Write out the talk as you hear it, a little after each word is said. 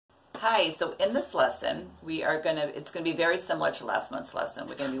Hi, so in this lesson, it's gonna be very similar to last month's lesson.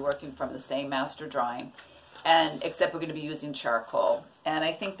 We're gonna be working from the same master drawing, except we're gonna be using charcoal. And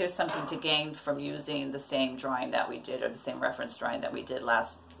I think there's something to gain from using the same drawing that we did, or the same reference drawing that we did in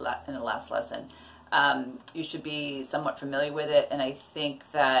the last lesson. You should be somewhat familiar with it, and I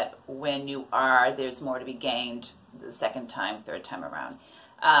think that when you are, there's more to be gained the second time, third time around.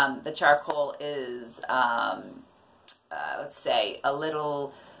 The charcoal is, let's say, a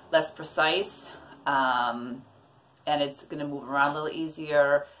little less precise, and it's going to move around a little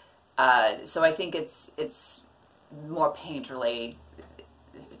easier. So I think it's more painterly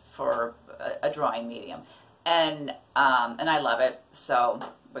for a drawing medium, and I love it. So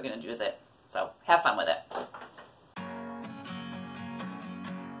we're going to use it. So have fun with it.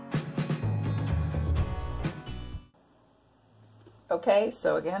 Okay,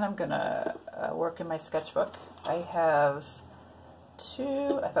 so again, I'm going to work in my sketchbook. I have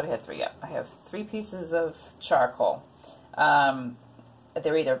I thought I had three. Yeah, I have 3 pieces of charcoal.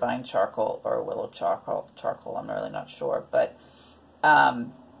 They're either vine charcoal or willow charcoal. I'm really not sure, but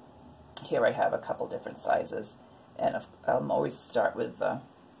here I have a couple different sizes, and I'll always start with the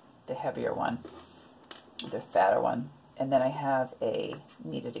heavier one, the fatter one, and then I have a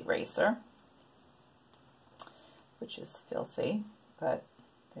kneaded eraser, which is filthy, but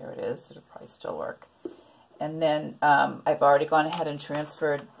there it is. It'll probably still work. And then I've already gone ahead and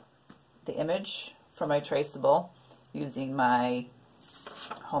transferred the image from my traceable using my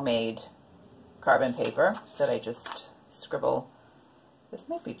homemade carbon paper that I just scribble. This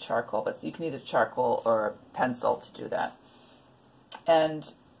might be charcoal, but you can either charcoal or pencil to do that.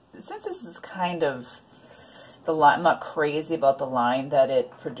 And since this is kind of the line, I'm not crazy about the line that it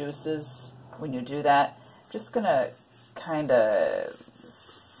produces when you do that. I'm just going to kind of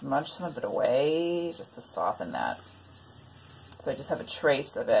smudge some of it away just to soften that. So I just have a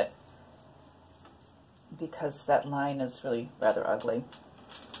trace of it because that line is really rather ugly.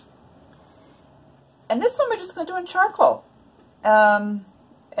 And this one we're just going to do in charcoal and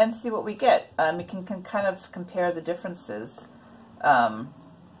see what we get. We can kind of compare the differences,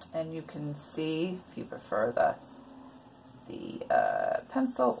 and you can see if you prefer the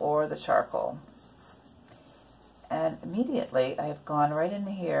pencil or the charcoal. And immediately I have gone right in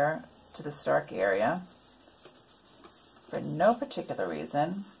here to the stark area for no particular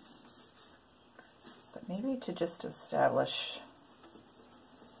reason, but maybe to just establish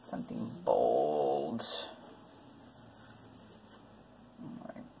something bold. All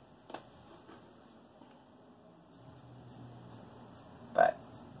right. But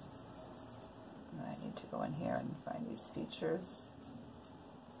I need to go in here and find these features.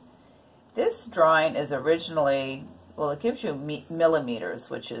 This drawing is originally, well, it gives you millimeters,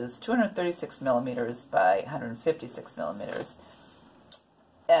 which is 236 millimeters by 156 millimeters.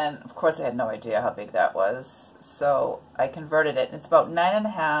 And of course I had no idea how big that was, so I converted it. It's about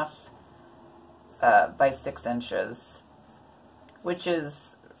 9.5 by 6 inches, which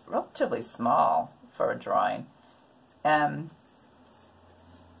is relatively small for a drawing. And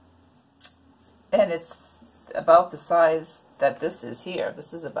it's about the size that this is here.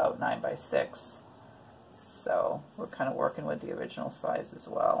 This is about 9 by 6. So we're kind of working with the original size as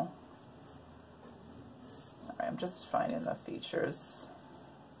well. All right, I'm just finding the features.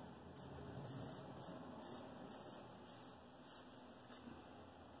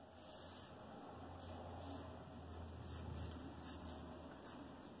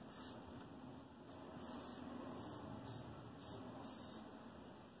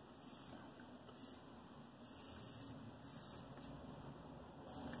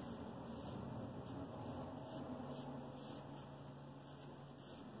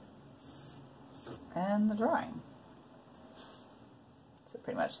 And the drawing. So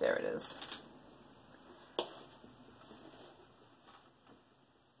pretty much there it is.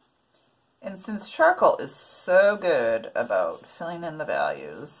 And since charcoal is so good about filling in the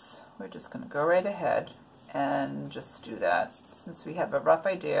values, we're just going to go right ahead and just do that. Since we have a rough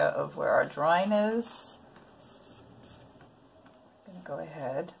idea of where our drawing is, I'm going to go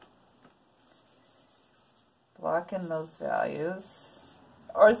ahead, block in those values,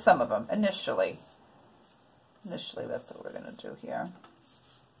 or some of them initially. Initially, that's what we're going to do here.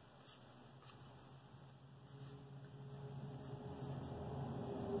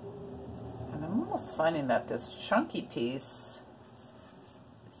 And I'm almost finding that this chunky piece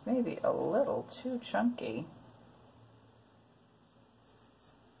is maybe a little too chunky.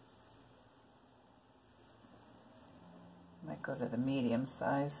 Might go to the medium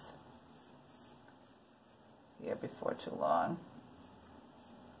size here before too long.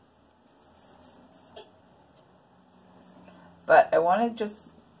 But I want to just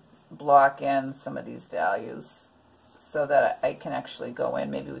block in some of these values so that I can actually go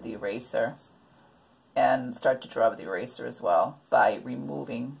in maybe with the eraser and start to draw with the eraser as well by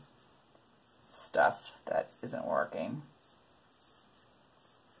removing stuff that isn't working.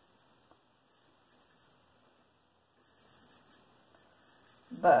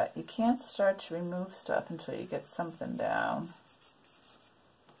 But you can't start to remove stuff until you get something down.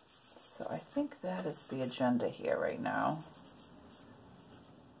 So I think that is the agenda here right now.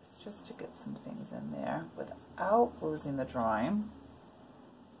 It's just to get some things in there without losing the drawing.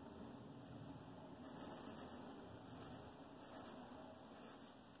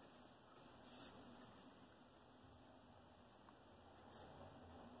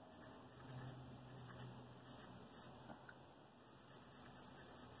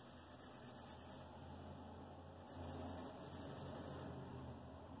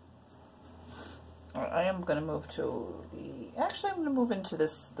 I am going to move to the, actually I'm going to move into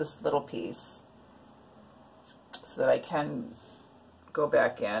this little piece so that I can go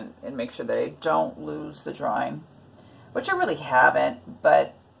back in and make sure that I don't lose the drawing, which I really haven't,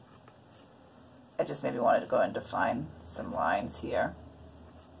 but I just maybe wanted to go and define some lines here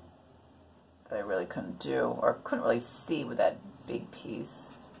that I really couldn't do or couldn't really see with that big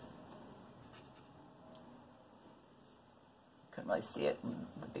piece. Couldn't really see it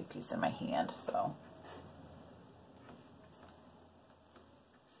with the big piece in my hand, so.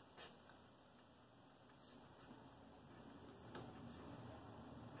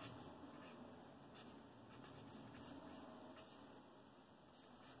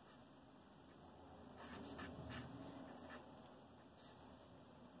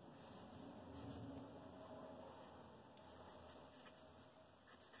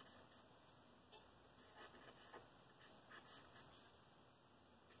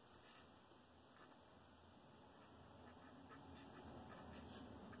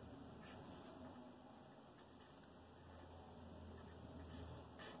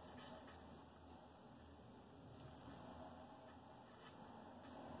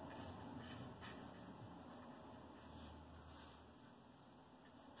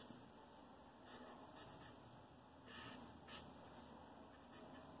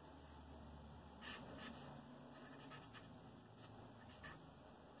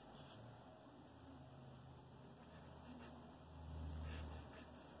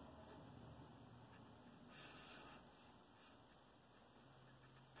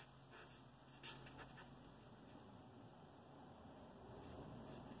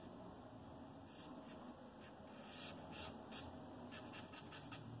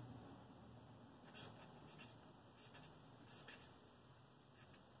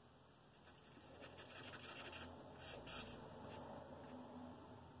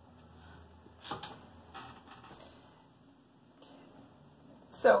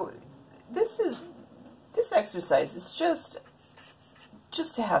 So this exercise is just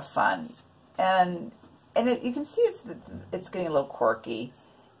to have fun, and you can see it's getting a little quirky,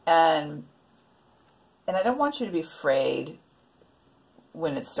 and I don't want you to be afraid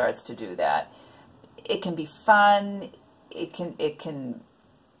when it starts to do that. It can be fun. It can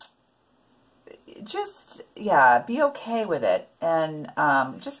just, yeah, be okay with it, and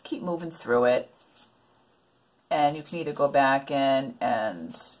just keep moving through it. And you can either go back in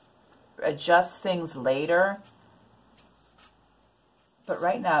and adjust things later, but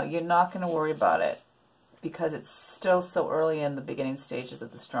right now you're not going to worry about it because it's still so early in the beginning stages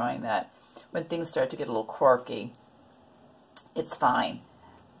of this drawing that when things start to get a little quirky, it's fine.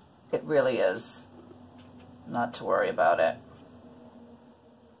 It really is. Not to worry about it.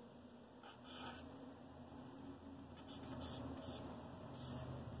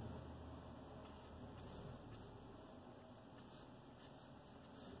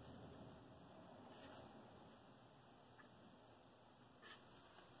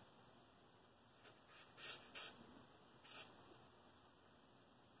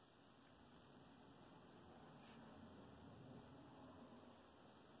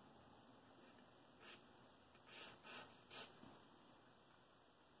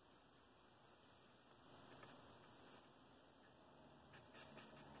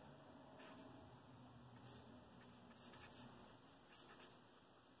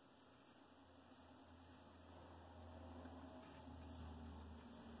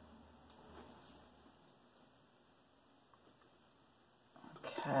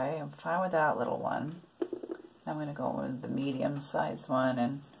 Okay, I'm fine with that little one. Now I'm going to go with the medium-sized one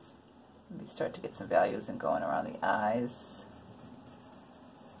and maybe start to get some values and going around the eyes.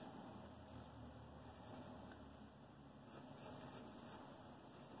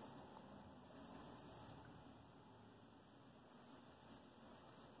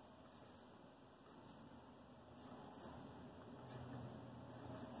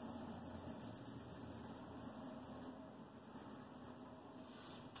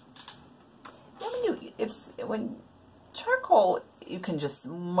 when charcoal, you can just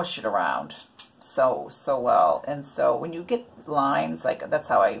mush it around so well, and so when you get lines, like that's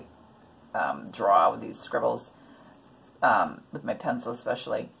how I draw with these scribbles, with my pencil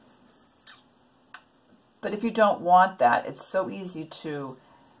especially. But if you don't want that, it's so easy to,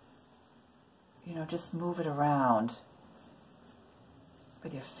 you know, just move it around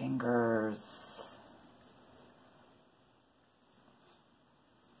with your fingers.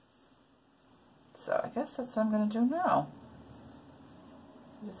 So I guess that's what I'm going to do now.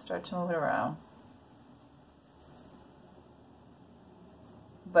 Just start to move it around.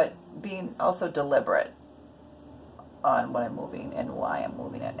 But being also deliberate on what I'm moving and why I'm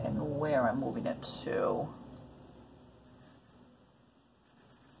moving it and where I'm moving it to.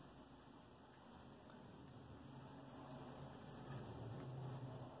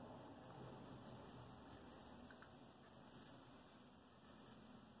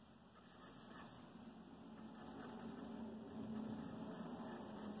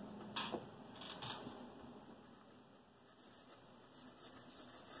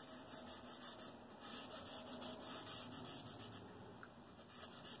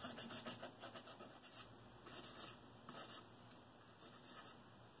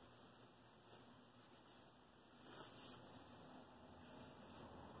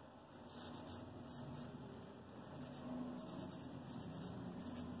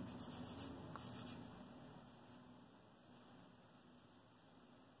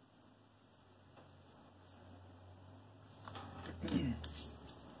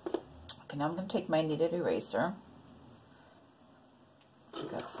 Okay, now I'm going to take my kneaded eraser.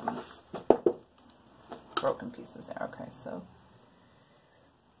 I've got some broken pieces there. Okay, so.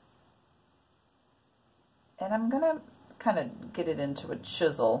 And I'm going to kind of get it into a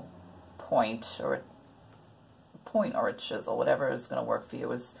chisel point, or a chisel, whatever is going to work for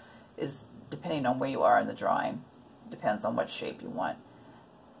you is depending on where you are in the drawing. Depends on what shape you want.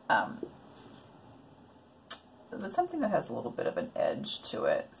 But something that has a little bit of an edge to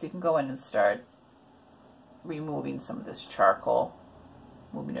it. So you can go in and start removing some of this charcoal,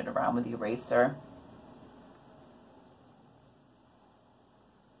 moving it around with the eraser.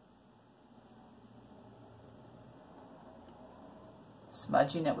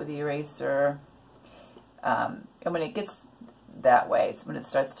 Smudging it with the eraser. And when it gets that way, it's when it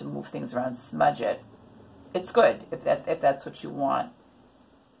starts to move things around, smudge it. It's good if that's what you want.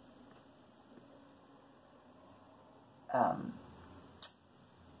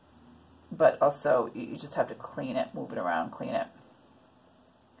 But also, you just have to clean it, move it around, clean it,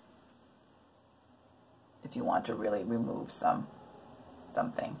 if you want to really remove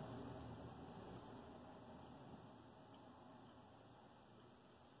something.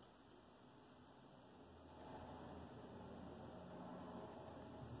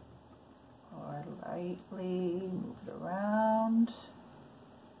 Or lightly move it around.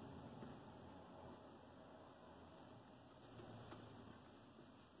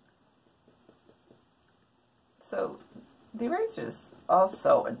 So the eraser is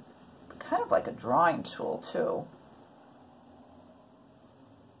also kind of like a drawing tool too.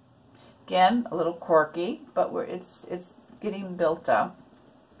 Again, a little quirky, but it's getting built up.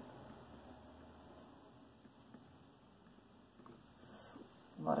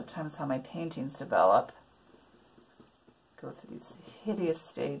 A lot of times how my paintings develop. Go through these hideous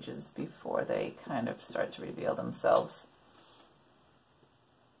stages before they kind of start to reveal themselves.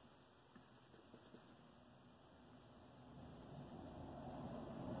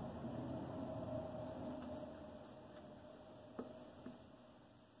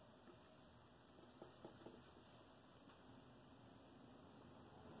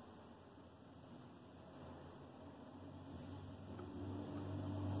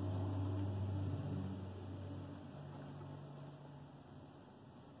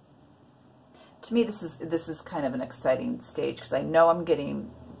 To me, this is kind of an exciting stage because I know I'm getting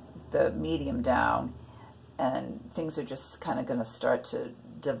the medium down, and things are just kind of going to start to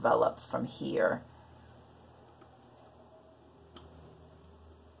develop from here.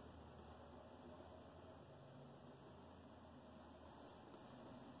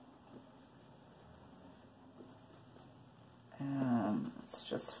 And it's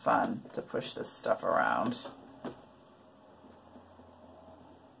just fun to push this stuff around.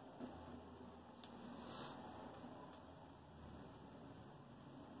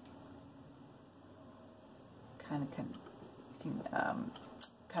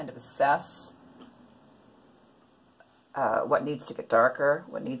 Kind of assess what needs to get darker,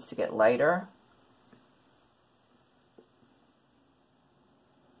 what needs to get lighter.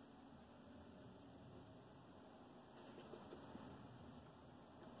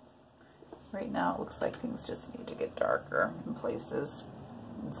 Right now it looks like things just need to get darker in places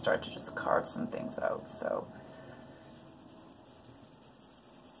and start to just carve some things out. So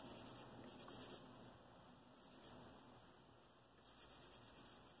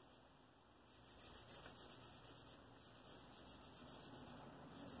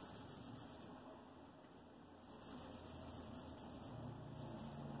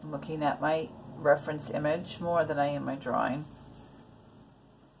I'm looking at my reference image more than I am my drawing.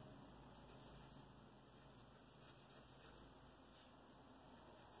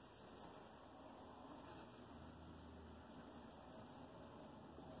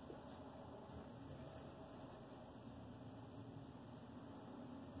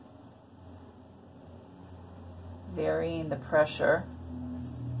 Varying the pressure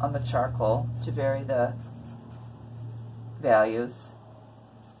on the charcoal to vary the values.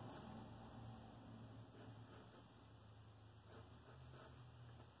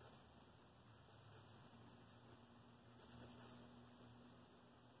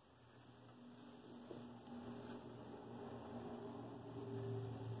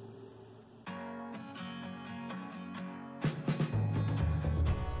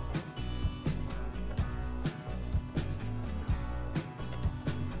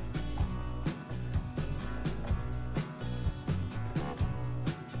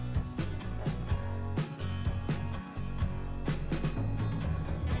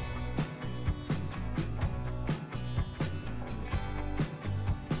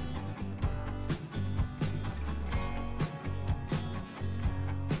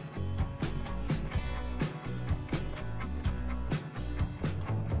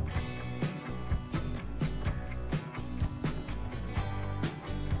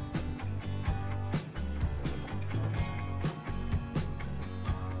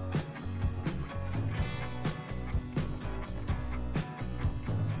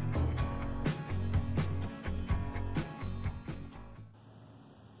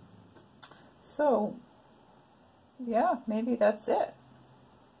 So, yeah, maybe that's it.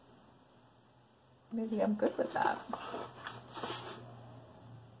 Maybe I'm good with that.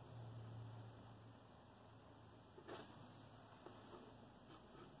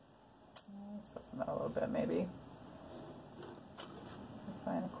 Soften that a little bit, maybe.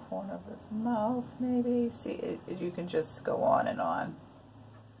 Find a corner of his mouth, maybe. See, you can just go on,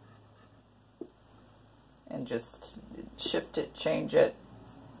 and just shift it, change it,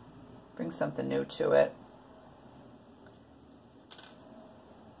 bring something new to it.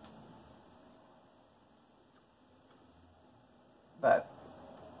 But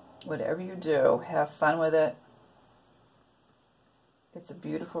whatever you do, have fun with it. It's a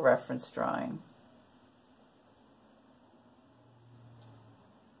beautiful reference drawing.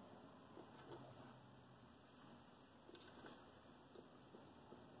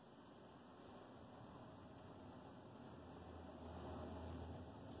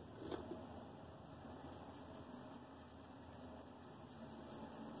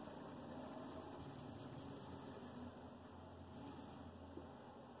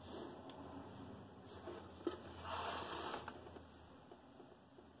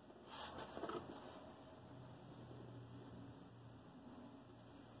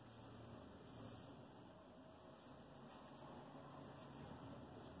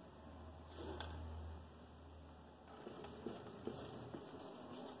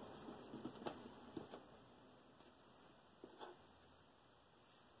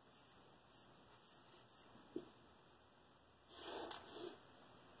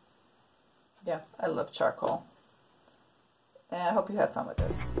 Yeah, I love charcoal. And I hope you have fun with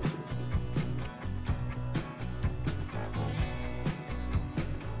this.